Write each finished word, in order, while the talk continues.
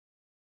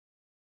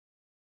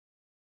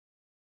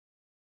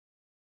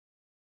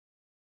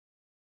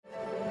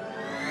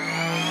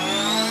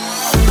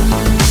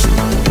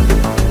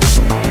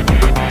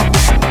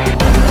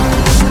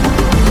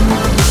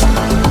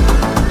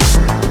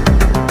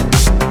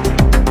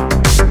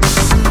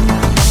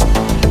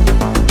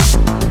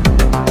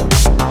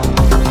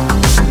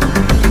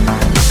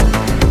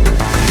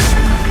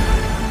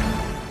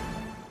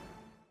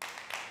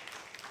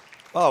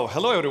Wow,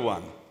 hello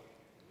everyone.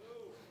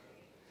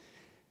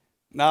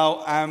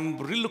 Now, I'm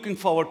really looking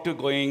forward to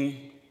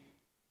going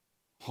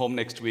home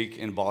next week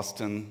in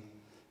Boston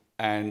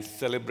and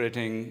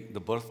celebrating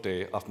the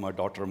birthday of my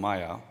daughter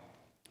Maya.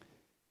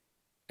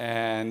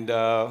 And,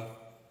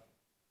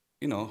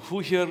 who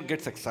here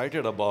gets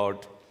excited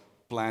about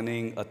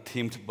planning a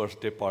themed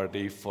birthday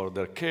party for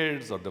their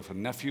kids or their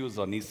nephews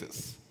or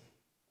nieces?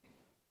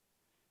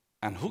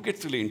 And who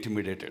gets really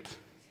intimidated?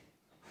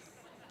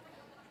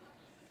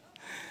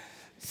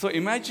 So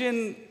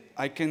imagine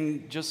I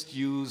can just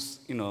use,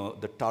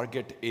 the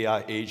target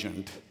AI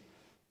agent,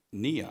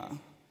 Nia,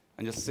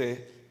 and just say,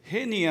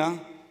 hey, Nia,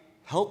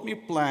 help me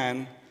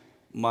plan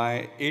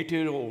my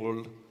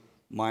 8-year-old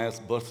Maya's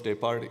birthday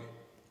party.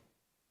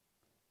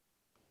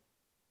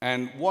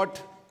 And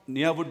what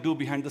Nia would do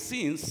behind the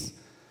scenes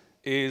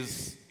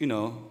is,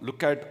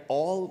 look at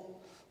all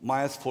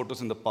Maya's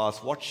photos in the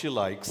past, what she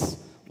likes,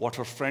 what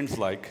her friends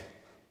like,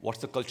 what's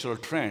the cultural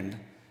trend,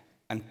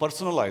 and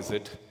personalize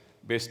it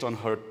based on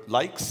her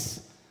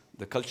likes,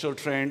 the cultural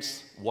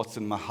trends, what's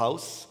in my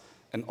house,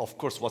 and of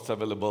course, what's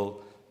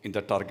available in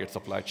the target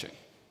supply chain.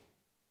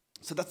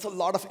 So that's a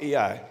lot of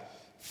AI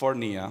for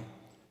Nia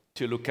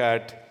to look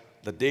at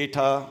the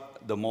data,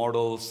 the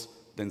models,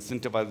 the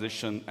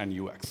incentivization, and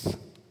UX.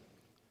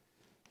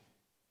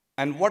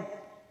 And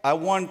what I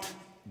want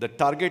the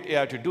target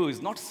AI to do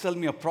is not sell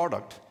me a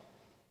product,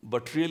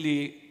 but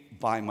really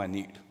buy my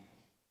need.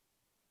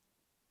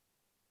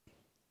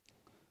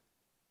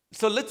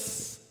 So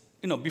let's,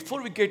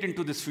 before we get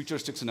into this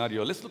futuristic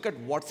scenario, let's look at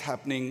what's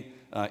happening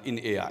in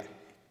AI.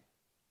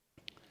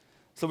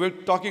 So we're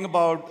talking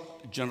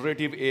about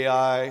generative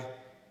AI,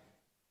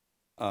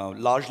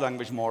 large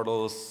language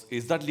models.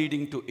 Is that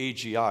leading to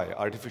AGI,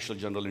 artificial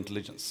general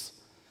intelligence?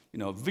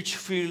 Which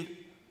field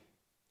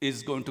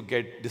is going to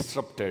get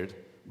disrupted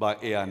by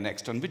AI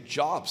next, and which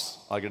jobs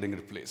are getting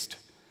replaced?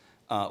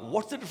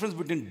 What's the difference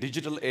between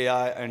digital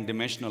AI and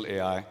dimensional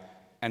AI?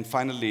 And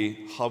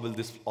finally, how will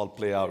this all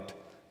play out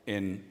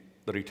in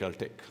the retail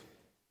tech?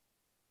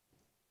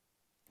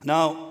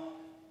 Now,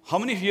 how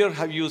many here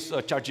have used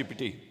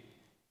ChatGPT?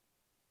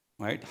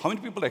 Right? How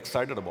many people are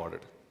excited about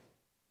it?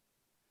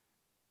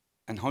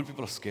 And how many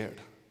people are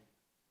scared?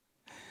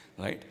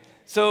 Right?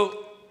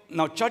 So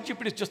now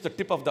ChatGPT is just the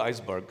tip of the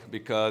iceberg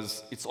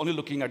because it's only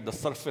looking at the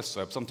surface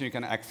web, something you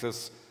can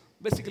access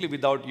basically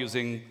without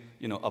using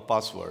a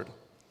password.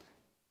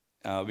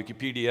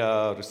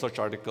 Wikipedia, research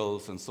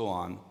articles, and so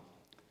on.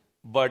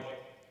 But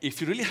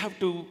if you really have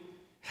to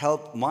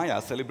help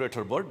Maya celebrate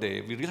her birthday,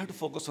 we really have to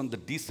focus on the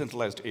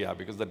decentralized AI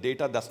because the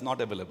data that's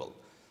not available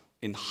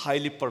in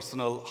highly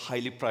personal,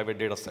 highly private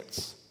data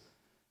sets.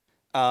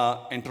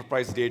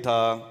 Enterprise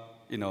data,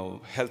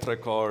 health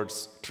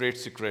records, trade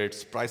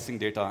secrets, pricing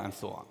data, and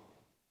so on.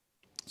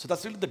 So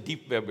that's really the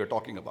deep web we're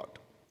talking about.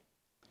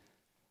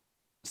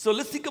 So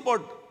let's think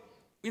about,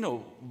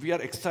 we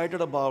are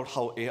excited about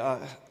how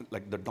AI,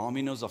 like the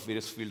dominoes of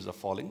various fields are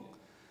falling.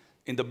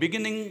 In the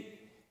beginning,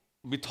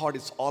 we thought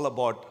it's all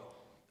about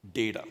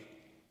data,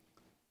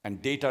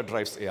 and data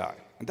drives AI.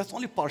 And that's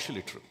only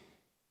partially true.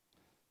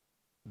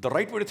 The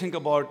right way to think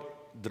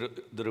about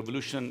the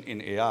revolution in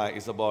AI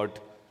is about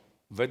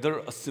whether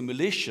a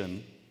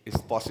simulation is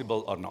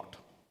possible or not.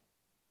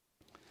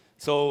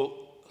 So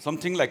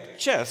something like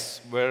chess,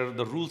 where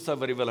the rules are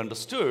very well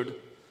understood,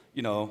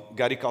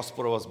 Gary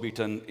Kasparov was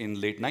beaten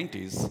in late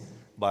 90s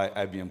by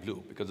IBM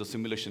Blue because the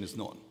simulation is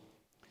known.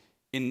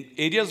 In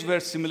areas where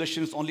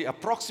simulation is only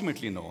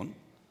approximately known,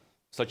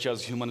 such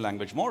as human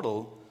language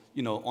model,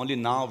 only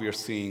now we are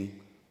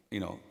seeing,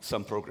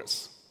 some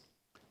progress.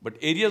 But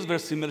areas where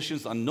simulation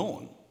is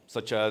unknown,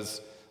 such as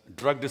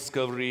drug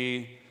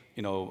discovery,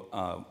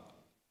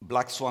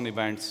 black swan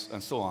events,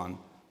 and so on,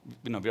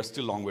 we are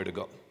still a long way to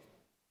go.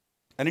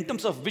 And in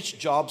terms of which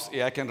jobs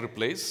AI can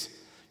replace,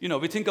 we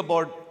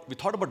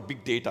thought about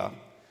big data,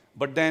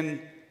 but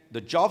then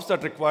the jobs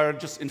that require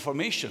just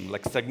information,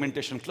 like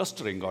segmentation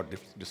clustering, got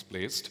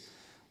displaced.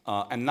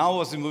 And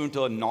now as we move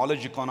into a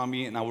knowledge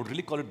economy, and I would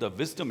really call it the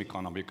wisdom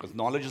economy, because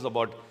knowledge is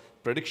about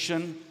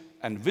prediction,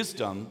 and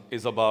wisdom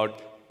is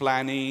about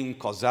planning,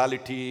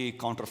 causality,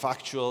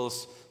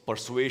 counterfactuals,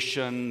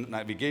 persuasion,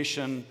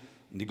 navigation,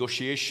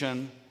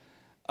 negotiation.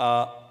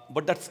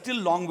 But that's still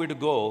a long way to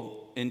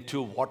go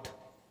into what,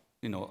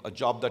 a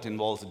job that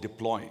involves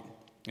deploying,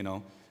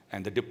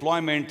 and the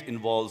deployment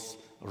involves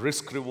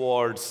risk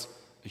rewards,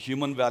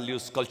 human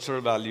values,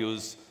 cultural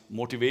values,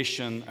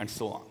 motivation, and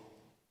so on.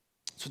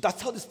 So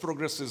that's how this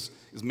progress is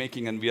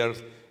making, and we are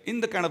in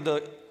the kind of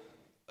the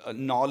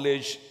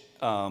knowledge,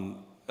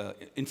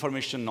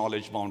 information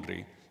knowledge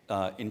boundary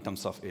in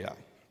terms of AI.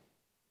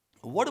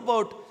 What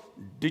about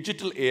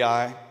digital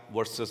AI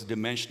versus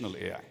dimensional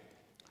AI?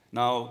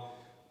 Now,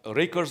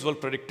 Ray Kurzweil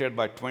predicted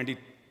by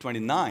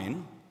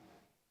 2029,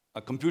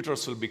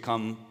 computers will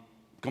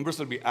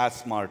be as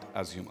smart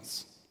as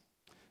humans.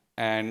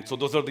 And so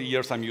those are the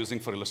years I'm using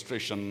for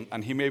illustration,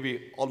 and he might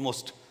be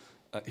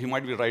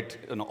right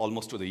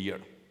almost to the year.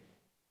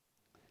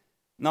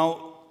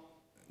 Now,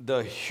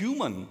 the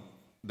human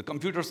the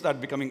computers that are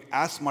becoming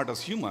as smart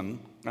as human,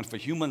 and for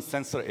human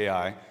sensor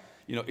AI,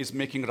 is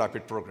making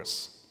rapid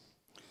progress.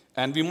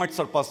 And we might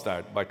surpass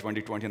that by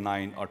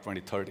 2029 or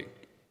 2030.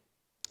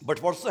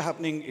 But what's also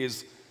happening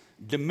is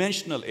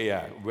dimensional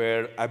AI,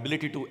 where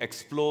ability to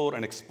explore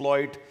and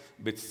exploit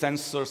with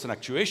sensors and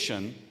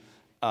actuation,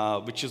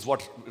 which is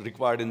what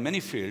required in many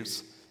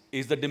fields,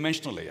 is the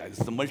dimensional AI. It's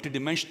the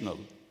multidimensional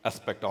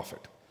aspect of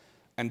it.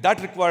 And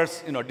that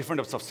requires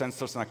different types of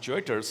sensors and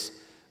actuators,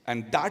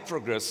 and that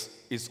progress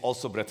is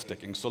also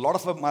breathtaking. So a lot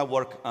of my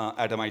work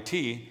at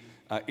MIT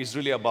is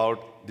really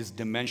about this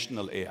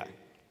dimensional AI.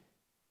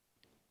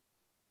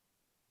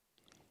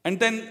 And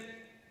then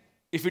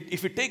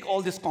if we take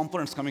all these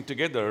components coming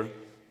together,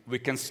 we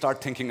can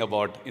start thinking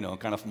about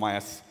kind of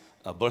Maya's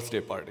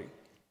birthday party.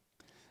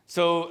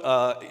 So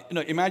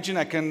imagine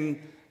I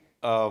can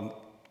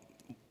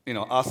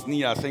ask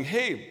Nia saying,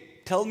 hey,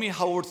 tell me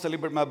how I would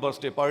celebrate my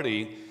birthday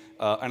party,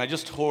 and I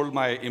just hold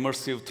my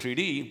immersive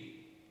 3D,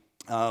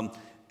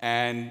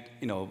 and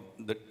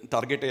the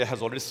target AI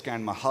has already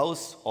scanned my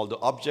house, all the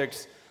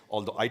objects,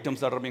 all the items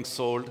that are being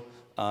sold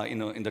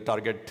in the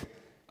target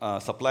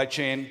supply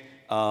chain,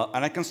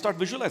 and I can start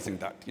visualizing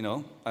that.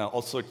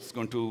 Also, it's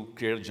going to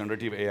create a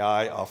generative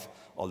AI of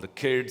all the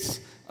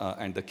kids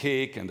and the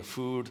cake and the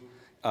food,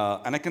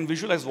 and I can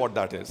visualize what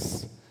that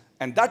is.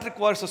 And that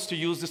requires us to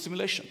use the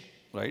simulation,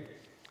 right?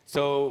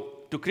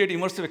 So to create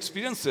immersive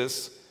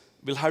experiences,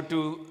 we'll have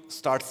to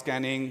start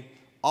scanning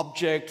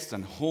objects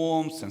and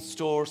homes and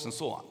stores and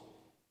so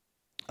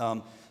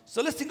on.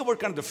 So let's think about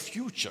kind of the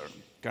future,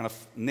 kind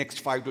of next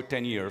 5 to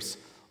 10 years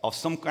of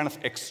some kind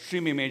of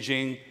extreme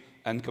imaging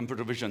and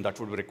computer vision that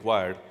would be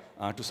required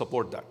to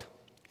support that.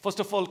 First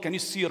of all, can you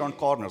see around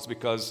corners?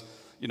 Because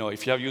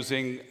if you are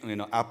using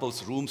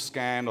Apple's Room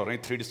Scan or any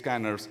 3D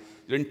scanners,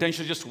 your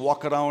intention is just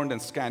walk around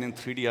and scan in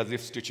 3D as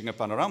if stitching a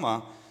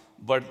panorama,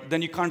 but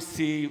then you can't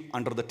see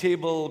under the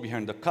table,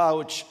 behind the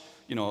couch,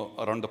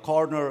 around the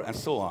corner, and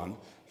so on.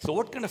 So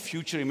what kind of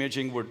future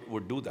imaging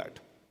would do that?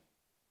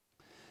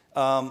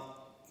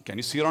 Can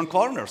you see around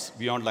corners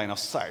beyond line of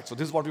sight? So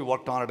this is what we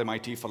worked on at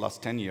MIT for the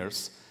last 10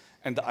 years.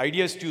 And the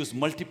idea is to use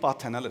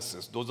multipath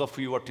analysis. Those of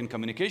you who worked in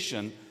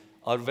communication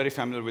are very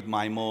familiar with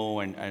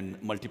MIMO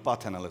and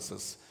multipath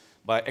analysis.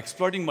 By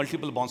exploiting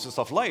multiple bounces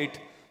of light,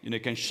 you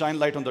can shine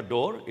light on the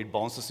door, it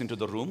bounces into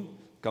the room,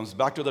 comes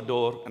back to the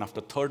door, and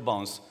after third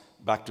bounce,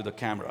 back to the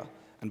camera.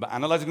 And by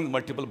analyzing the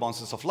multiple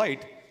bounces of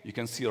light, you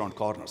can see around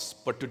corners.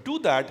 But to do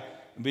that,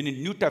 we need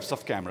new types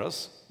of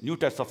cameras, new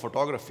types of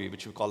photography,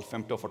 which we call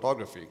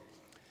femtophotography.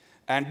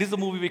 And this is a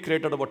movie we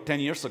created about 10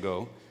 years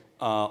ago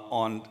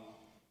on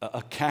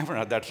a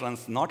camera that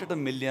runs not at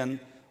 1 million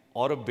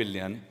or 1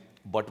 billion,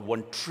 but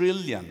 1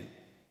 trillion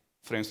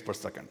frames per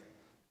second.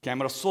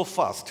 Camera so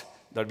fast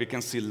that we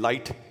can see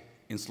light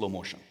in slow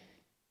motion.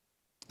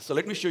 So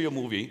let me show you a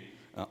movie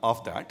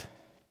of that.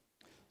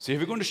 So if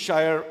we're going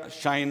to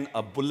shine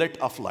a bullet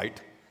of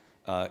light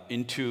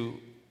into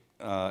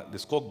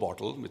this Coke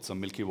bottle with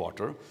some milky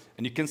water,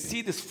 and you can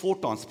see these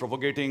photons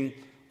propagating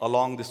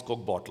along this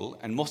Coke bottle,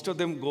 and most of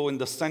them go in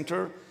the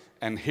center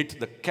and hit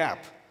the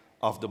cap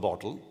of the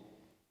bottle,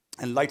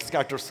 and light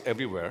scatters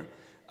everywhere.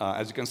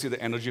 As you can see,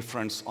 the energy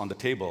fronts on the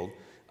table,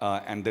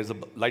 and there's a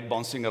light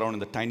bouncing around in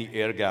the tiny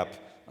air gap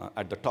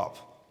at the top.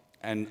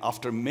 And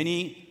after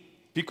many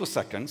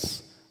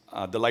picoseconds,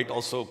 the light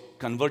also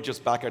converges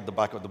back at the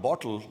back of the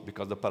bottle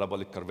because of the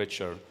parabolic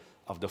curvature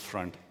of the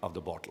front of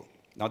the bottle.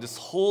 Now, this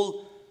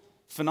whole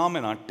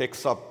phenomena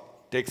takes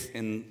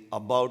in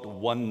about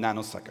 1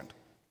 nanosecond.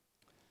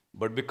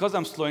 But because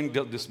I'm slowing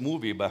this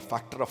movie by a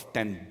factor of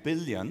 10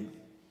 billion,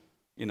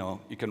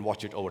 you can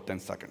watch it over 10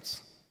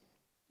 seconds,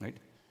 right?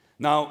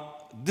 Now,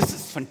 this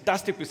is a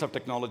fantastic piece of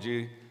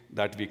technology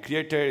that we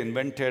created,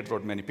 invented,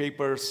 wrote many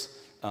papers,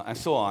 and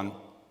so on.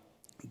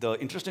 The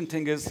interesting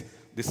thing is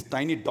this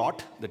tiny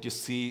dot that you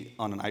see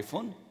on an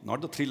iPhone,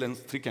 not the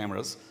 3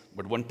 cameras,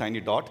 but one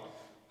tiny dot,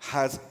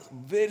 has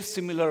very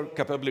similar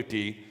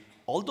capability,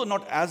 although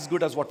not as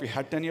good as what we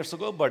had 10 years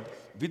ago, but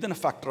within a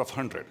factor of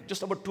 100,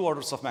 just about 2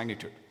 orders of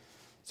magnitude.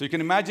 So you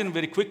can imagine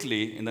very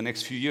quickly in the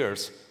next few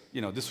years,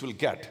 this will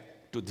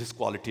get to this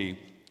quality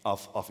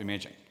of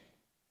imaging.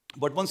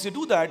 But once you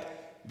do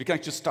that, we can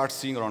actually start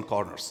seeing around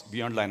corners,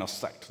 beyond line of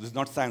sight. This is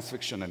not science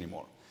fiction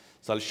anymore.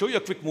 So I'll show you a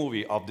quick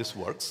movie of this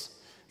works.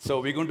 So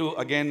we're going to,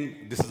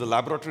 again, this is a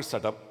laboratory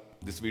setup.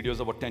 This video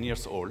is about 10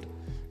 years old.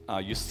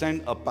 You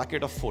send a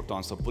packet of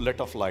photons, a bullet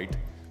of light,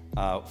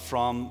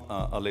 from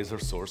a laser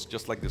source,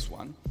 just like this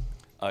one.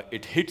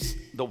 It hits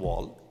the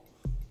wall,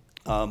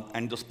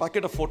 and those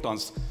packet of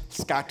photons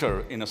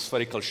scatter in a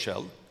spherical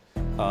shell,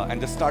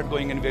 and they start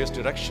going in various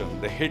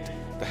directions. They hit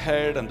the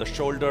head and the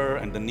shoulder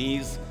and the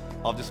knees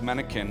of this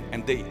mannequin,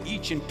 and they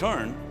each in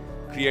turn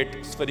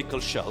create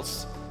spherical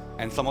shells,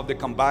 and some of them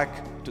come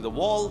back to the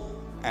wall,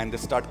 and they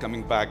start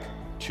coming back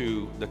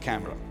to the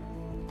camera.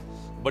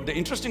 But the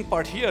interesting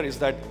part here is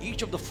that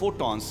each of the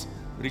photons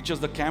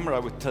reaches the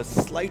camera with a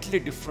slightly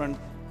different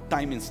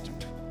time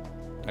instant,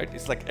 right?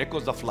 It's like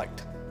echoes of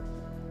light.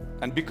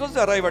 And because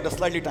they arrive at a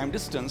slightly time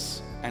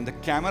distance, and the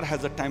camera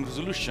has a time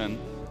resolution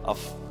of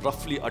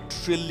roughly 1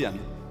 trillion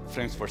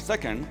frames per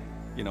second,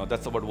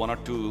 that's about 1 or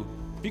 2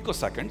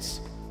 picoseconds,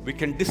 we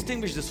can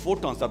distinguish these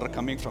photons that are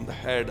coming from the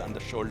head and the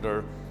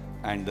shoulder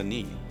and the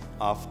knee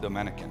of the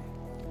mannequin.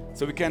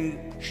 So we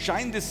can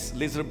shine this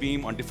laser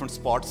beam on different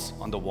spots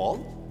on the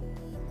wall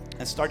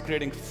and start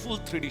creating full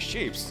 3D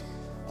shapes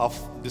of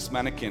this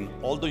mannequin,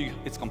 although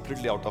it's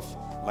completely out of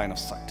line of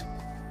sight.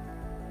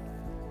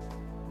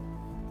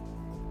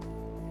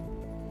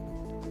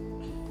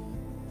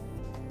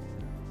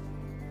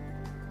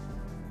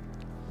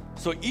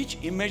 So each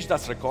image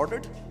that's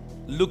recorded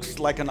looks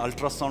like an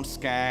ultrasound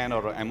scan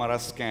or an MRI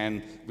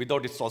scan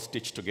without it's all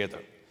stitched together.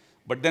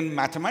 But then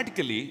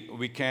mathematically,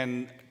 we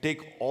can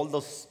take all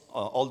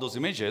those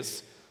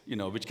images,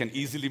 which can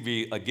easily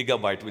be a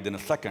gigabyte within a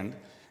second,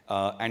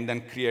 and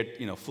then create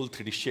full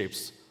 3D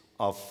shapes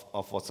of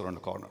what's around the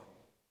corner.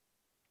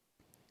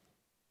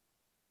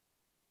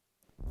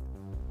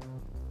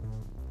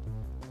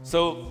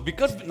 So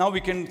because now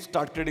we can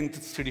start creating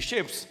 3D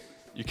shapes,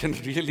 you can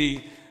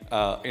really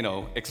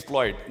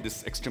exploit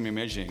this extreme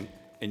imaging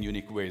in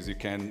unique ways. You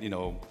can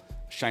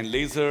shine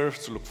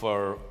lasers to look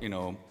for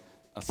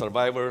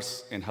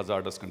survivors in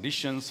hazardous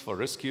conditions for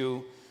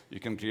rescue. You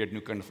can create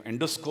new kind of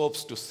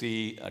endoscopes to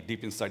see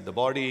deep inside the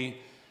body,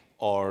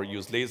 or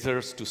use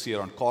lasers to see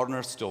around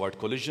corners to avoid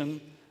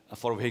collision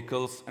for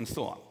vehicles, and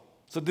so on.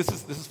 So this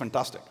is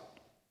fantastic.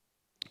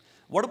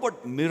 What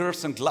about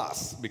mirrors and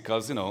glass?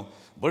 Because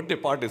birthday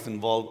parties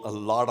involve a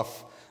lot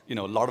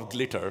of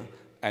glitter,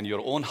 and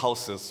your own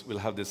houses will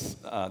have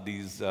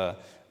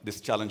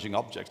these challenging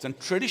objects. And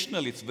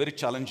traditionally, it's very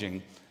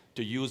challenging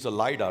to use a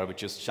LiDAR,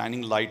 which is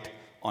shining light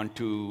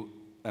onto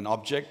an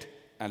object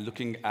and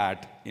looking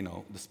at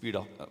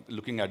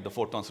looking at the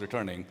photons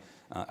returning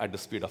at the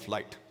speed of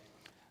light.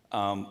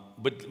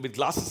 But with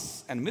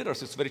glasses and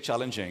mirrors, it's very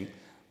challenging.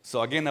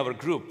 So again, our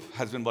group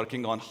has been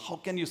working on how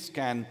can you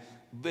scan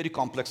very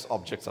complex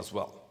objects as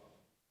well.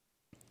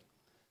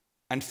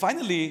 And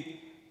finally,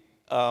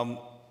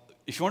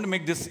 if you want to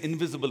make this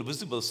invisible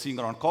visible, seeing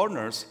around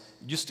corners,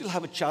 you still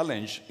have a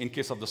challenge in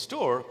case of the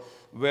store,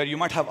 where you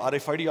might have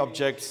RFID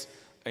objects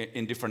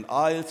in different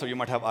aisles, or you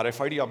might have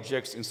RFID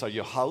objects inside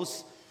your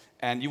house,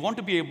 and you want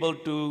to be able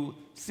to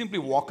simply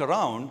walk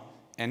around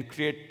and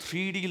create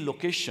 3D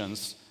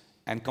locations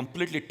and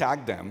completely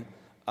tag them,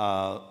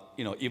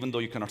 even though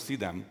you cannot see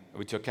them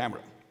with your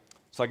camera.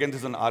 So again, this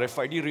is an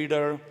RFID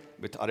reader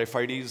with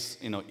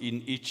RFIDs,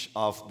 in each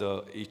of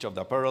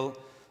the apparel.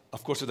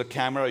 Of course, with the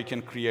camera, you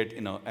can create,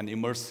 an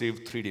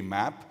immersive 3D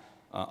map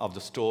of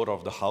the store or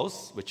of the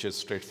house, which is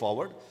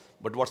straightforward.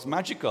 But what's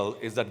magical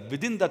is that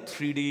within that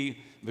 3D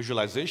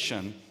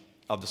visualization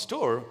of the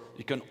store,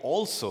 you can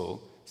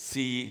also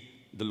see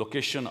the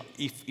location of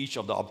each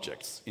of the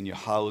objects in your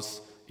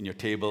house, in your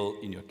table,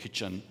 in your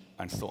kitchen,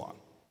 and so on.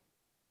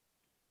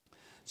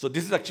 So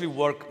this is actually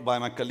work by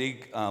my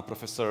colleague,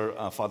 Professor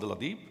Fadil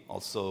Adib,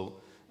 also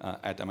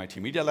at MIT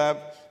Media Lab,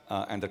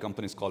 and the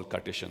company is called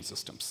Cartesian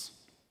Systems.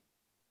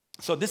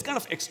 So this kind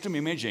of extreme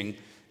imaging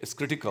is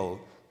critical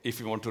if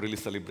you want to really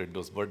celebrate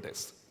those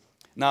birthdays.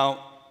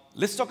 Now,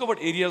 let's talk about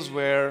areas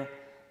where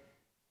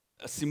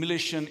a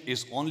simulation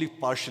is only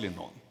partially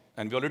known.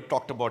 And we already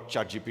talked about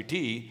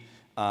ChatGPT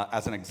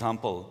as an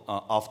example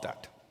of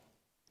that.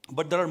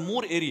 But there are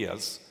more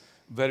areas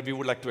where we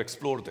would like to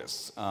explore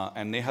this.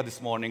 And Neha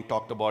this morning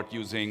talked about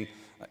using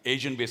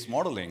agent-based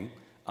modeling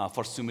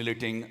for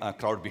simulating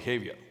crowd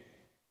behavior.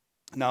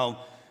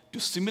 Now, to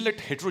simulate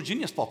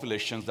heterogeneous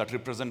populations that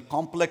represent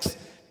complex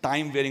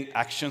time-varying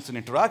actions and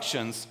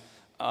interactions,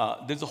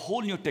 there's a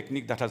whole new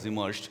technique that has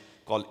emerged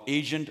called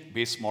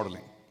agent-based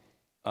modeling.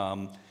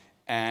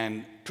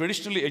 And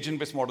traditionally,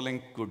 agent-based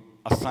modeling could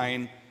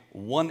assign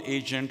one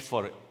agent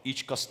for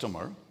each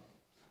customer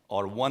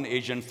or one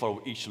agent for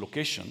each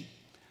location,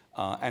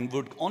 and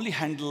would only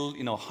handle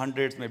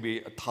hundreds,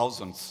 maybe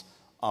thousands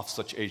of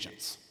such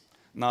agents.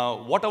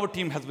 Now, what our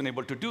team has been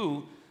able to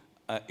do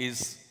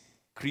is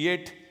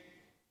create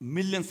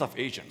millions of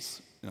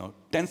agents,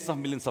 tens of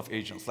millions of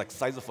agents, like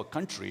size of a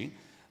country,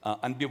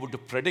 and be able to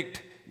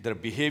predict their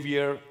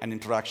behavior and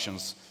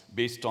interactions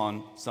based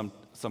on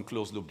some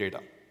closed-loop data.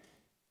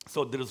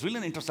 So there is really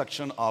an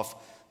intersection of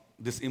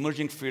this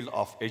emerging field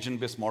of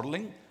agent-based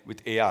modeling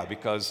with AI,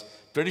 because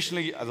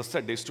traditionally, as I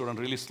said, they used to run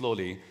really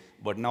slowly,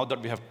 but now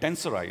that we have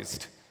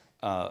tensorized,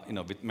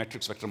 with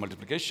matrix vector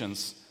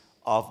multiplications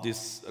of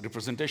this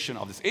representation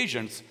of these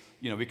agents,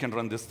 we can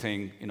run this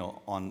thing,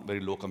 on very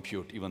low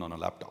compute, even on a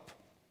laptop.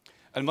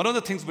 And one of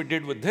the things we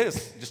did with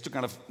this, just to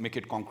kind of make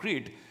it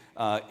concrete,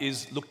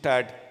 is looked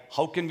at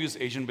how can we use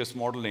agent-based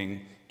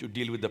modeling to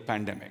deal with the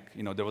pandemic.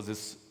 There was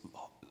this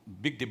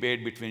big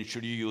debate between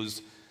should you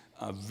use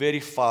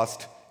very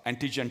fast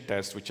antigen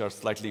tests, which are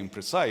slightly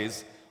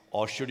imprecise,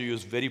 or should you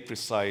use very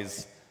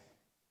precise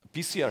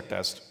PCR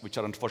tests, which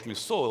are unfortunately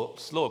so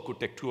slow, could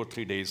take 2 or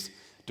 3 days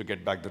to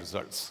get back the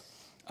results.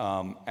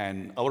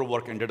 And our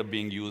work ended up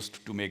being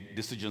used to make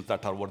decisions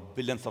that are worth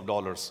billions of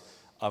dollars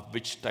of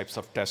which types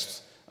of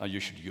tests you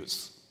should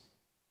use.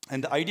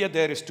 And the idea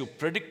there is to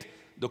predict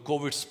the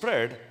COVID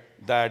spread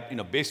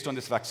that based on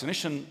this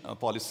vaccination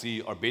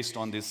policy or based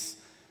on this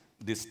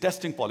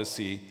testing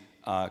policy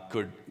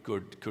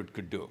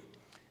could do.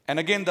 And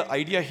again, the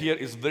idea here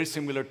is very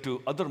similar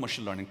to other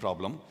machine learning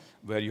problem,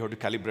 where you have to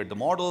calibrate the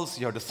models,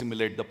 you have to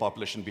simulate the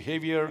population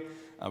behavior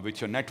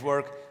with your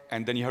network,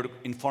 and then you have to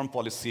inform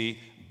policy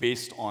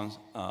based on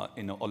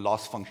a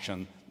loss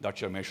function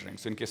that you're measuring.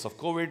 So in case of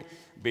COVID,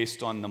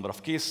 based on number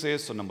of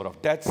cases or number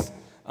of deaths,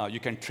 you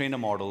can train a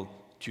model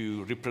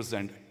to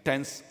represent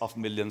tens of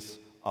millions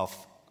of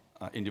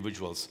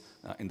individuals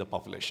in the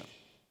population.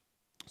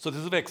 So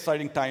this is a very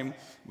exciting time,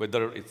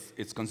 whether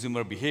it's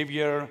consumer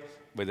behavior,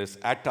 whether it's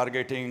ad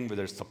targeting,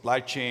 whether it's supply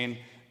chain,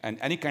 and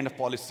any kind of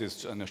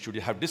policies. Should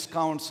you have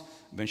discounts?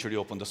 When should you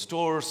open the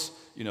stores?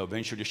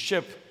 When should you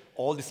ship?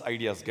 All these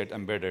ideas get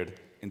embedded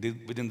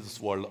within this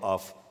world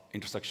of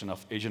intersection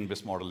of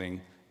agent-based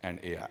modeling and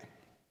AI.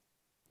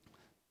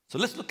 So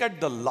let's look at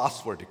the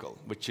last vertical,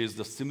 which is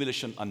the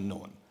simulation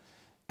unknown.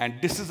 And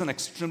this is an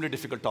extremely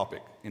difficult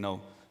topic.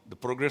 The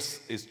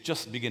progress is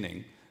just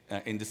beginning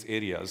in these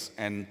areas.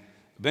 And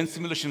when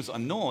simulation is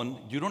unknown,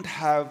 you don't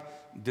have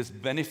this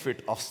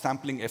benefit of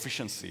sampling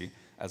efficiency,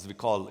 as we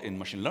call in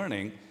machine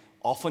learning.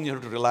 Often you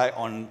have to rely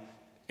on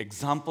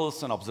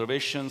examples and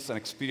observations and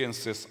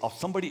experiences of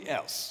somebody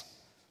else,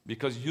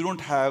 because you don't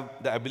have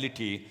the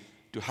ability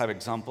to have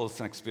examples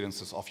and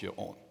experiences of your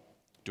own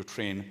to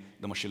train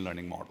the machine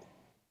learning model.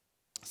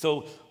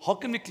 So how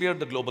can we clear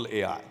the global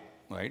AI,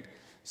 right?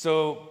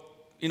 So,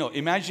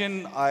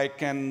 imagine I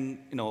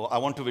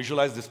want to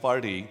visualize this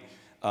party,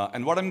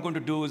 and what I'm going to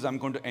do is I'm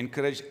going to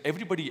encourage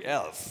everybody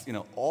else,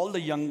 all the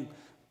young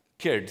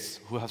kids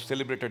who have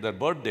celebrated their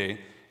birthday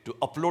to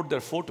upload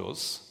their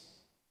photos,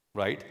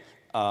 right?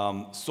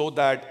 So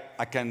that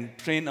I can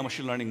train a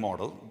machine learning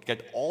model,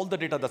 get all the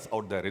data that's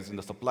out there, is in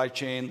the supply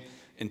chain,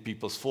 in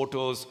people's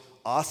photos,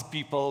 ask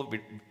people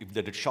if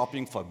they did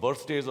shopping for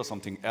birthdays or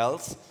something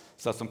else,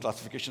 so some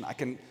classification. I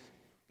can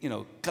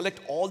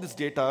collect all this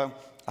data.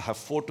 I have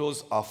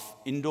photos of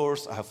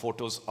indoors. I have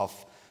photos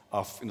of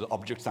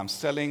objects I'm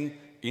selling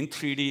in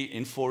 3D,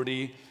 in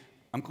 4D.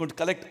 I'm going to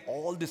collect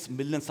all these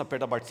millions of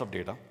petabytes of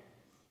data.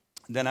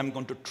 Then I'm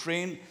going to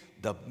train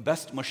the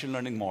best machine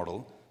learning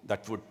model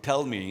that would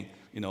tell me,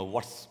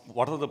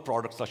 what are the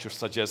products I should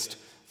suggest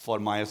for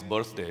Maya's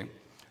birthday.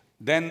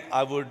 Then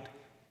I would,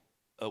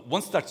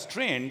 once that's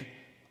trained,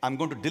 I'm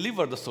going to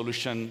deliver the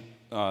solution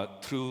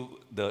through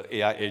the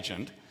AI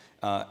agent.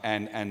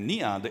 And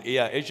Nia, the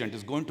AI agent,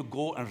 is going to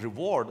go and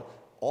reward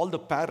all the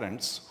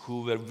parents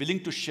who were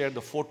willing to share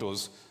the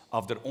photos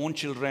of their own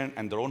children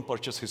and their own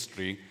purchase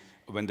history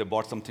when they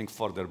bought something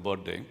for their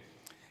birthday.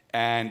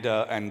 And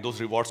those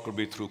rewards could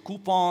be through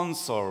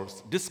coupons or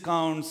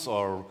discounts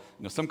or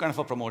some kind of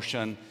a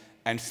promotion.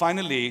 And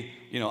finally,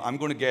 I'm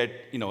going to get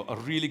a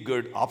really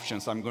good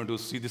option. So I'm going to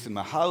see this in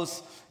my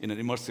house in an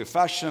immersive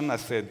fashion. I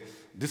said,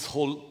 this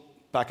whole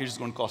package is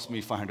going to cost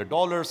me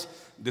 $500.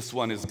 This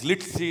one is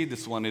glitzy.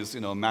 This one is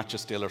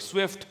matches Taylor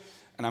Swift.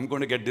 And I'm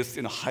going to get this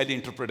highly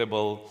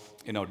interpretable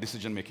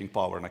decision-making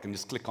power. And I can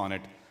just click on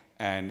it.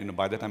 And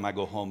by the time I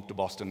go home to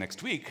Boston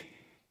next week,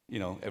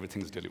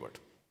 everything's delivered.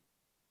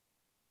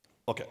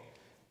 Okay,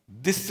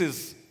 this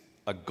is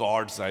a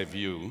God's eye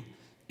view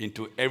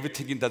into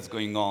everything that's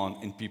going on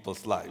in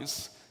people's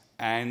lives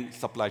and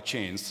supply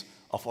chains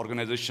of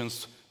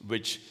organizations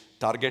which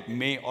Target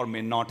may or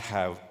may not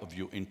have a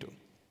view into.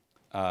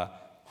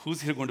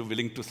 Who's here going to be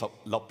willing to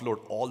upload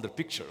all the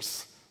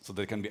pictures so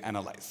they can be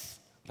analyzed?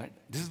 Right?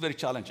 This is very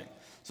challenging.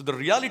 So the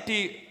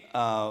reality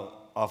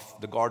of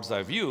the God's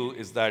eye view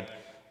is that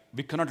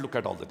we cannot look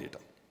at all the data.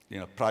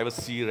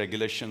 Privacy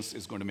regulations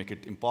is going to make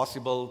it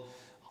impossible.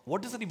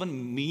 What does it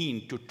even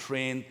mean to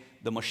train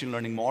the machine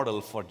learning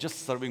model for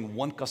just serving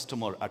one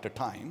customer at a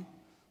time?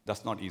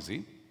 That's not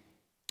easy.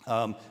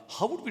 How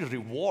would we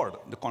reward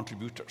the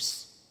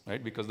contributors,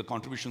 right? Because the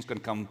contributions can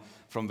come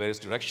from various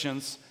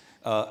directions.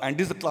 And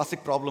this is a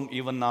classic problem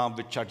even now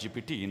with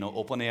ChatGPT.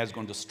 OpenAI is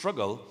going to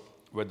struggle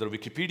whether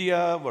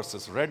Wikipedia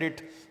versus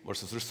Reddit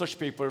versus research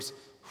papers,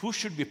 who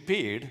should be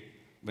paid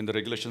when the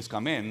regulations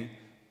come in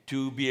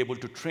to be able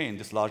to train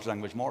these large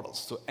language models.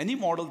 So any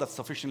model that's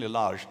sufficiently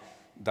large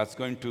that's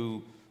going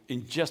to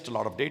ingest a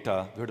lot of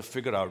data, we have to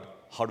figure out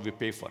how do we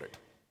pay for it.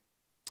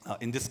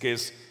 In this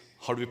case,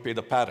 how do we pay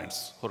the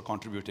parents who are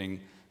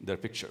contributing their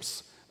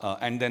pictures?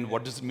 And then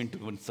what does it mean to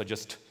even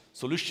suggest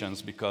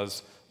solutions,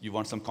 because you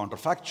want some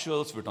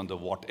counterfactuals, written on the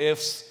what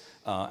ifs,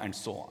 and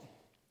so on.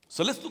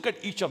 So let's look at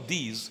each of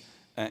these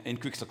in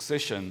quick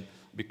succession,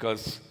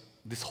 because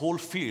this whole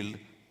field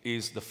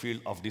is the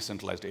field of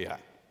decentralized AI.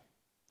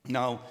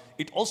 Now,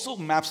 it also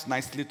maps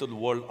nicely to the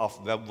world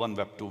of Web 1,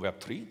 Web 2, Web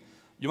 3.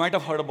 You might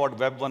have heard about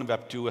Web 1,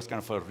 Web 2 as kind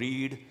of a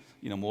read,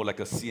 more like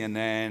a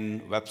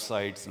CNN,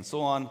 websites, and so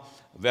on.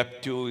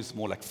 Web 2 is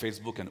more like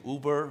Facebook and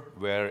Uber,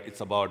 where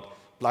it's about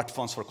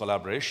platforms for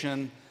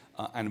collaboration.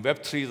 And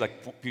Web 3 is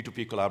like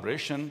P2P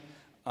collaboration,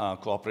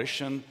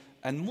 cooperation.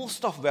 And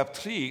most of Web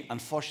 3,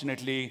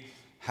 unfortunately,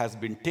 has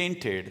been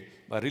tainted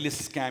by really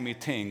scammy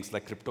things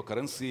like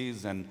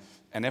cryptocurrencies and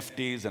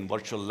NFTs and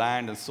virtual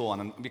land and so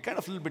on. And we're kind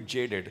of a little bit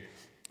jaded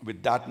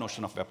with that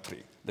notion of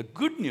Web3. The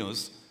good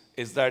news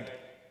is that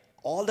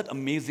all that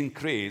amazing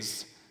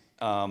craze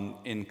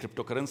in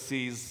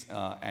cryptocurrencies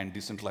and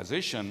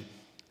decentralization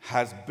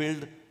has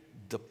built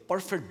the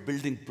perfect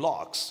building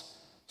blocks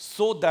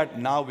so that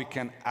now we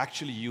can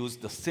actually use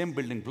the same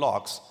building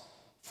blocks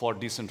for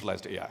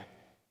decentralized AI.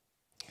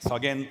 So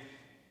again,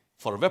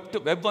 for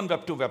Web 1,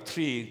 Web 2, Web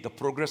 3, the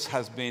progress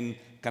has been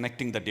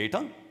connecting the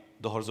data,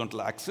 the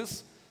horizontal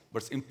axis,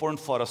 but it's important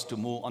for us to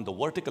move on the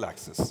vertical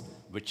axis,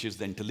 which is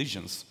the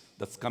intelligence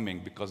that's coming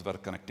because we're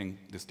connecting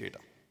this data.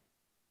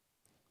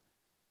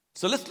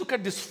 So let's look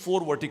at these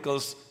 4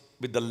 verticals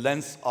with the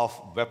lens of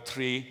Web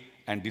 3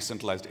 and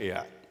decentralized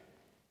AI.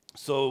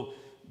 So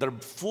there are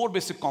 4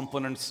 basic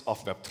components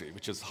of Web 3,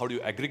 which is how do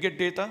you aggregate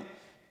data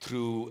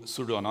through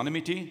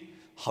pseudo-anonymity,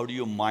 how do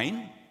you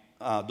mine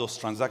those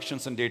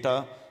transactions and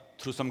data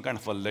through some kind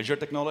of a ledger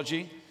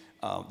technology.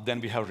 Then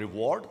we have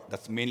reward,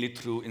 that's mainly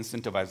through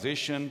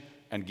incentivization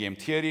and game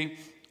theory.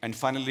 And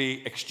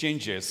finally,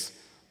 exchanges,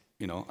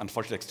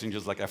 unfortunately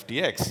exchanges like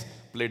FTX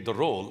played the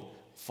role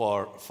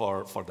for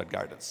that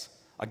guidance.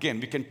 Again,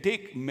 we can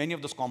take many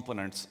of those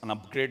components and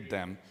upgrade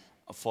them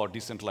for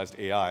decentralized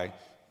AI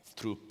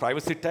through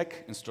privacy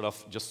tech instead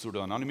of just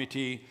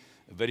pseudo-anonymity,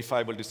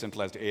 verifiable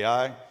decentralized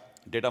AI,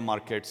 data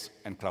markets,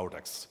 and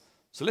CrowdX.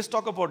 So let's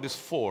talk about these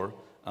 4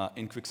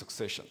 in quick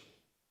succession.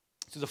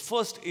 So the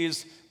first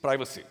is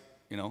privacy.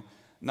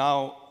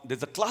 Now,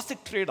 there's a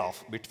classic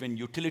trade-off between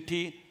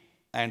utility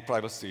and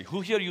privacy.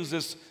 Who here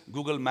uses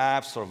Google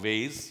Maps or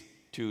Waze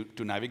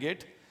to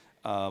navigate?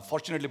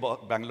 Fortunately,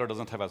 Bangalore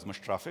doesn't have as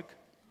much traffic.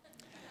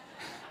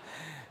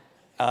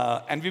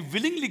 And we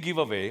willingly give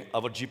away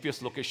our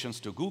GPS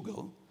locations to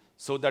Google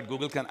so that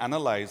Google can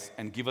analyze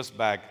and give us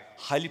back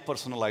highly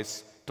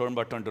personalized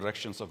turn-by-turn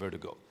directions of where to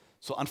go.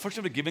 So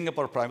unfortunately, we're giving up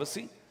our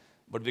privacy,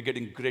 but we're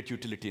getting great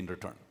utility in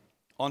return.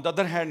 On the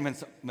other hand,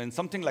 when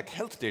something like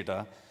health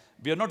data,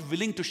 we are not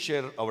willing to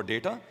share our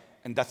data,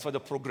 and that's why the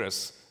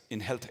progress in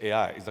health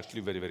AI is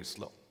actually very, very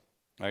slow,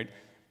 right?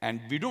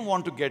 And we don't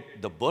want to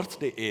get the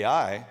birthday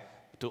AI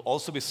to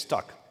also be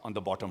stuck on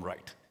the bottom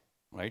right,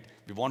 right?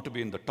 We want to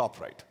be in the top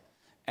right.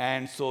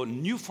 And so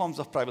new forms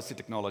of privacy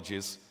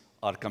technologies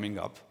are coming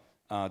up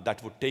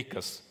that would take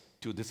us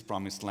to this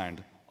promised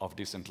land of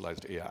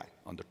decentralized AI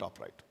on the top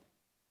right.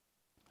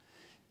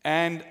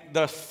 And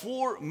there are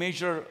 4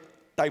 major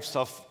types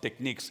of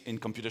techniques in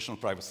computational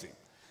privacy.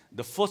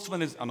 The first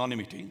one is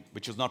anonymity,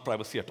 which is not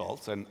privacy at all,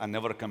 so I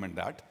never recommend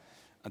that.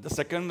 And the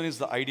second one is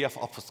the idea of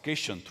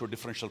obfuscation through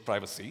differential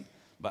privacy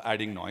by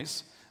adding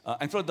noise.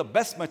 And so the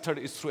best method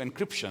is through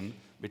encryption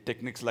with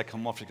techniques like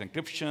homomorphic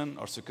encryption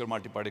or secure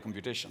multi-party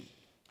computation.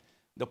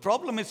 The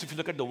problem is if you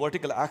look at the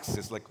vertical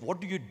axis, like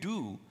what do you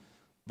do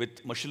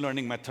with machine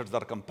learning methods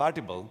that are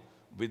compatible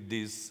with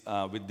these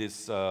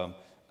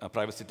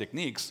privacy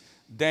techniques?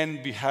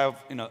 Then we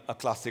have a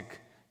classic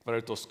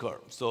Pareto's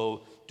curve.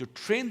 So to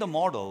train the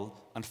model,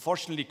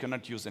 unfortunately, you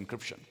cannot use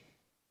encryption.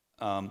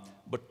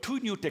 But 2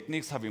 new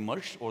techniques have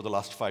emerged over the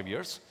last 5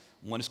 years.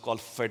 One is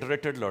called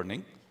federated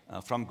learning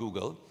from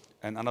Google,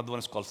 and another one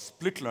is called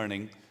split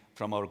learning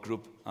from our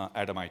group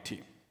at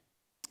MIT.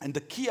 And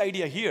the key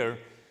idea here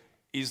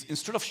is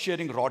instead of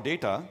sharing raw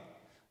data,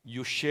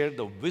 you share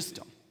the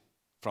wisdom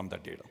from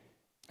that data.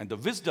 And the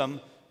wisdom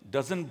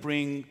doesn't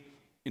bring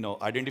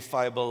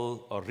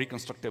identifiable or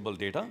reconstructable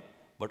data,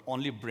 but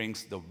only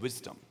brings the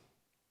wisdom.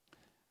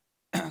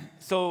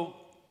 So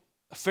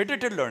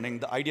federated learning,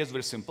 the idea is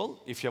very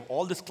simple. If you have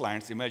all these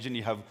clients, imagine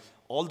you have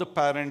all the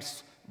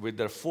parents with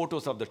their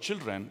photos of the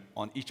children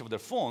on each of their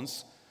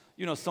phones.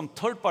 Some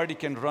third party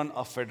can run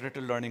a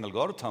federated learning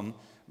algorithm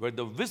where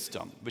the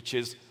wisdom, which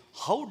is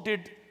how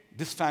did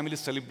this family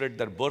celebrate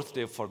their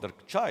birthday for their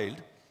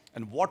child,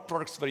 and what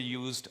products were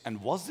used,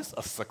 and was this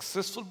a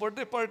successful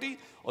birthday party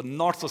or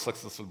not so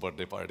successful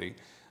birthday party?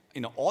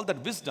 All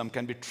that wisdom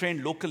can be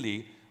trained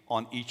locally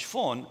on each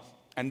phone,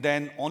 and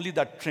then only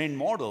that trained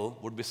model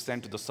would be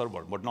sent to the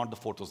server, but not the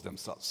photos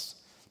themselves.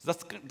 So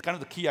that's kind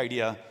of the key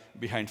idea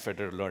behind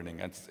federated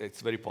learning, and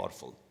it's very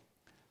powerful.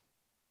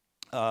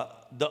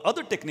 The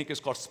other technique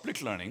is called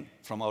split learning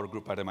from our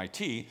group at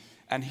MIT,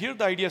 and here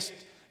the idea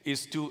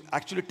is to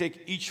actually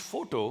take each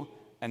photo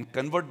and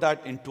convert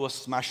that into a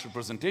smashed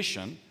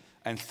representation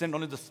and send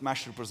only the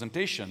smashed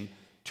representation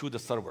to the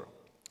server.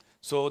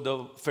 So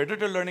the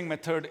federated learning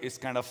method is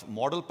kind of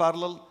model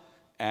parallel,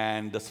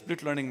 and the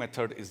split learning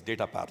method is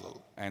data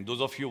parallel. And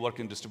those of you who work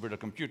in distributed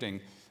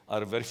computing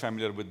are very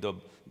familiar with the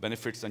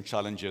benefits and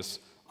challenges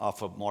of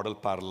a model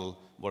parallel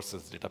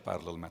versus data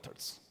parallel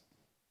methods.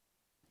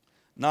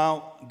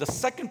 Now, the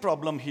second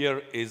problem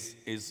here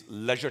is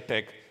ledger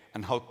tech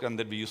and how can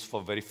that be used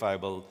for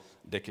verifiable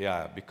DEC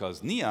AI,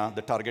 because NIA,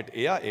 the target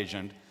AI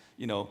agent,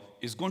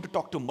 is going to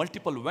talk to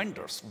multiple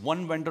vendors.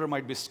 One vendor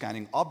might be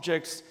scanning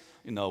objects,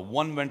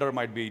 one vendor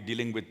might be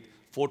dealing with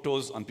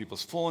photos on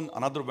people's phone,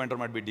 another vendor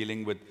might be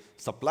dealing with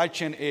supply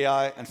chain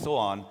AI, and so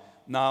on.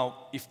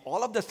 Now, if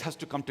all of this has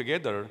to come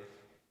together,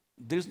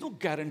 there's no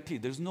guarantee,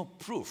 there's no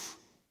proof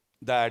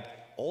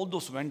that all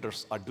those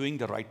vendors are doing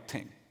the right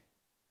thing.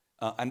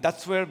 And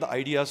that's where the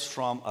ideas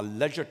from a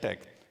ledger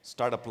tech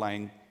start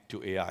applying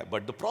to AI.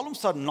 But the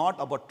problems are not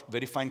about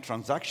verifying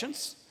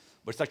transactions,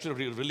 but it's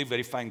actually really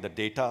verifying the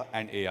data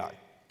and AI.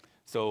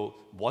 So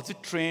was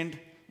it trained?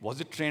 Was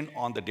it trained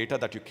on the data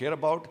that you care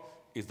about?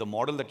 Is the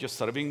model that you're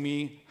serving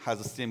me has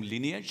the same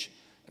lineage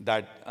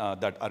that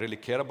I really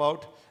care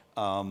about?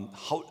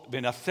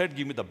 When I said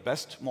give me the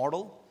best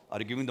model, are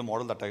you giving the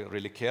model that I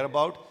really care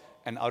about?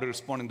 And are you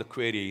responding to the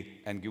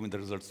query and giving the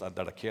results that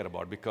I care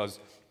about? Because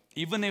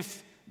even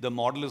if the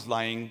model is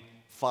lying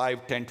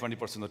 5, 10,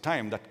 20% of the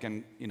time, that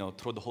can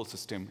throw the whole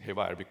system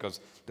haywire, because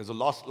there's a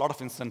lot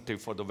of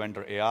incentive for the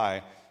vendor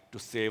AI to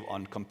save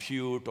on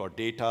compute or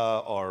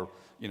data or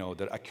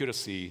their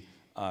accuracy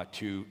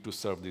to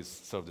serve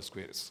these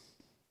queries.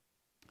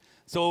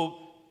 So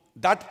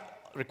that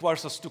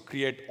requires us to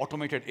create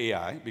automated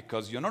AI,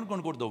 because you're not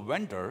going to go to the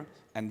vendor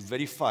and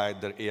verify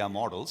their AI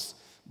models,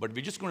 but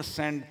we're just going to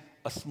send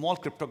a small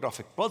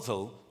cryptographic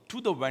puzzle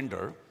to the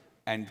vendor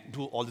and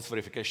do all this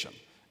verification.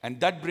 And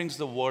that brings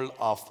the world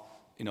of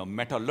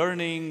meta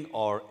learning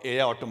or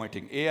AI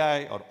automating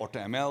AI or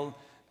AutoML.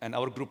 And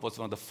our group was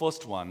one of the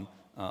first one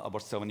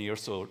about 7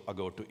 years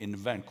ago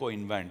to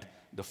co-invent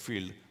the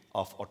field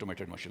of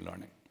automated machine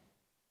learning.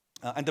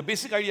 And the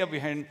basic idea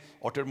behind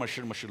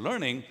automated machine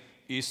learning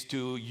is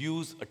to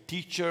use a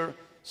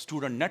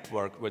teacher-student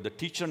network, where the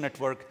teacher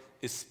network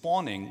is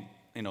spawning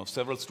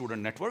several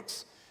student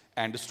networks,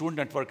 and the student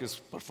network is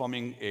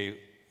performing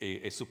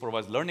a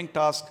supervised learning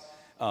task,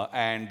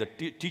 and the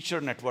teacher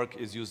network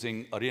is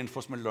using a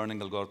reinforcement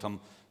learning algorithm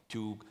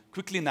to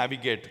quickly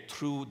navigate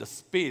through the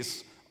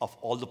space of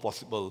all the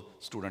possible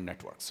student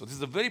networks. So this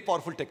is a very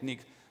powerful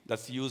technique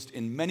that's used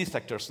in many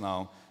sectors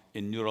now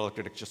in neural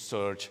architecture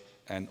search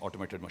and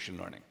automated machine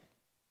learning.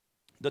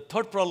 The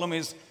third problem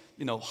is,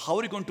 how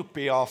are you going to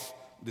pay off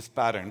these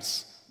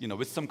parents,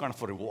 with some kind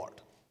of a reward,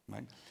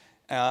 right?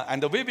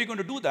 And the way we're going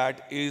to do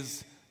that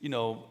is,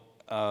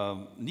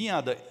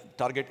 Nia, the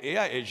target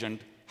AI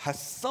agent, has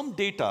some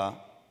data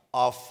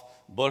of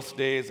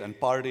birthdays and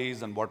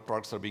parties and what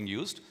products are being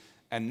used,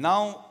 and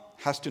now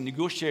has to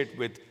negotiate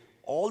with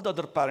all the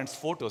other parents'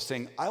 photos,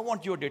 saying, I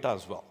want your data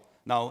as well.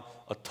 Now,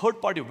 a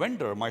third-party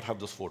vendor might have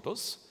those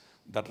photos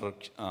that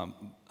are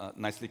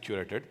nicely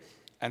curated.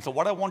 And so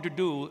what I want to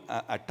do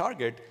at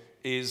Target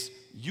is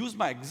use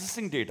my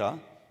existing data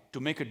to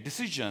make a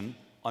decision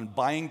on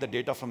buying the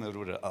data from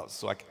everywhere else.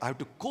 So I have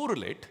to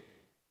correlate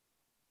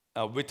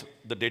with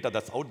the data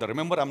that's out there.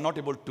 Remember, I'm not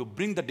able to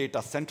bring the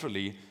data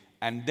centrally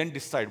and then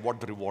decide what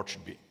the reward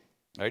should be,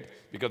 right?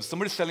 Because if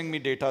somebody's selling me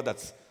data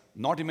that's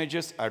not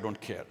images, I don't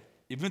care.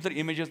 Even if they're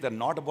images, they're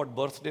not about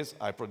birthdays,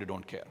 I probably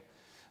don't care.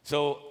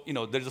 So,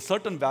 there's a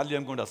certain value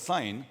I'm going to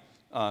assign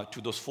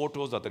to those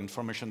photos or the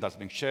information that's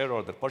being shared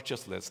or the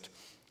purchase list.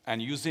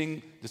 And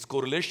using this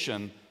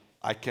correlation,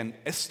 I can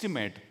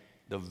estimate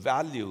the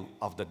value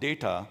of the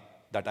data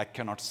that I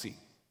cannot see,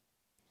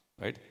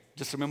 right?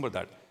 Just remember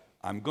that.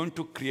 I'm going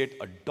to create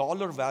a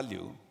dollar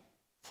value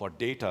for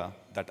data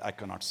that I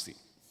cannot see.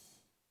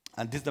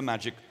 And this is the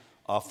magic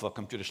of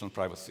computational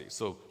privacy.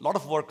 So a lot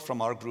of work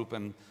from our group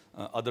and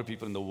other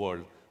people in the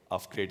world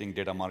of creating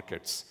data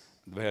markets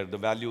where the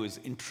value is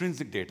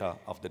intrinsic data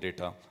of the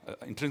data,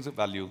 intrinsic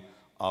value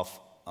of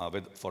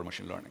for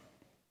machine learning.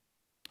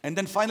 And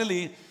then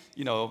finally,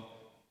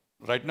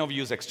 right now we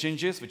use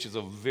exchanges, which is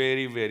a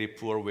very, very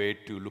poor way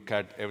to look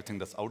at everything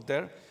that's out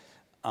there.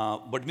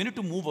 But we need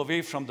to move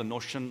away from the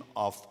notion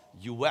of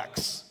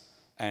UX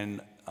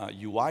and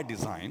UI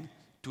design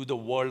to the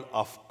world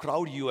of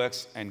crowd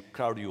UX and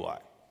crowd UI.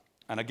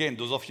 And again,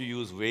 those of you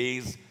who use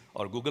Waze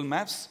or Google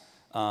Maps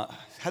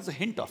has a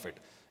hint of it.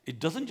 It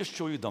doesn't just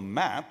show you the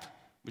map,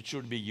 which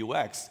should be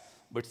UX,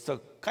 but it's a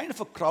kind of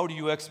a crowd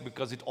UX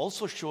because it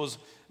also shows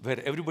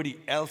where everybody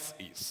else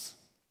is,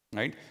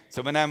 right?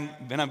 So when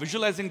I'm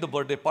visualizing the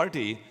birthday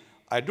party,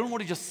 I don't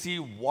want to just see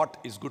what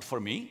is good for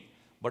me,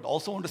 but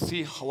also want to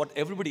see what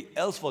everybody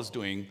else was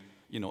doing,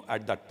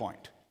 at that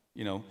point,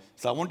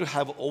 So I want to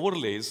have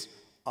overlays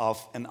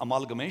of an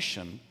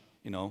amalgamation,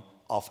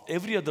 of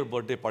every other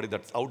birthday party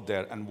that's out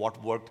there and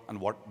what worked and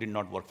what did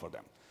not work for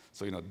them.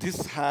 So,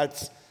 these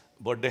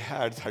birthday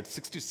hats had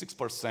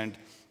 66%,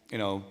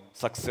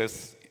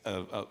 success,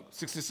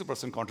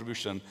 66%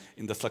 contribution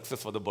in the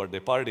success for the birthday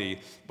party.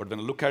 But when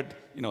I look at,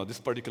 this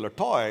particular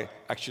toy,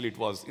 actually it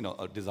was,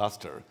 a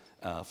disaster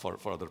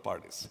for other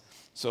parties.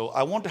 So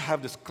I want to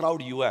have this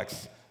crowd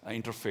UX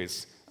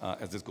interface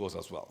as this goes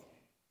as well.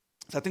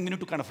 So I think we need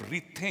to kind of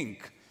rethink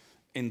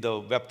in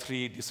the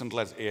Web3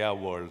 decentralized AI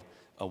world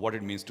what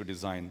it means to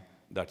design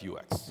that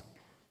UX.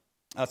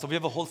 So we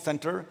have a whole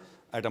center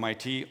at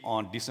MIT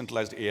on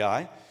decentralized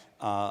AI,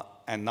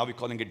 and now we're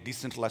calling it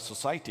decentralized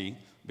society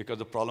because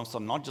the problems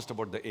are not just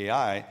about the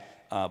AI,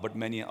 but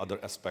many other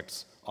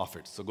aspects of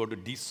it. So go to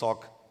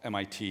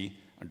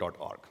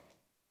dsocmit.org.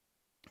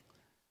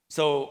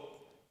 So,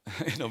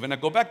 when I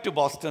go back to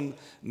Boston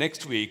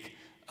next week,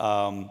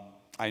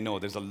 I know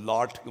there's a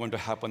lot going to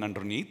happen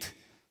underneath.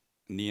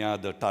 Nia,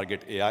 the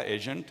target AI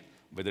agent,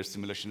 whether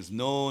simulation is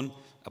known,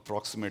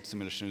 approximate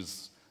simulation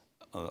is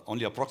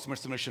only approximate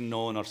simulation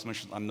known or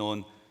simulation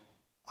unknown.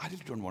 I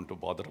really don't want to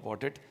bother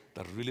about it.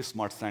 There are really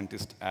smart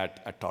scientists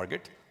at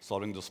Target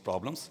solving those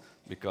problems,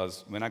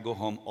 because when I go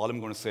home, all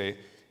I'm going to say,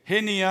 hey,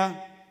 Nia,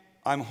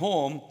 I'm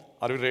home.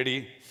 Are you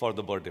ready for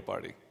the birthday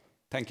party?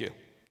 Thank you.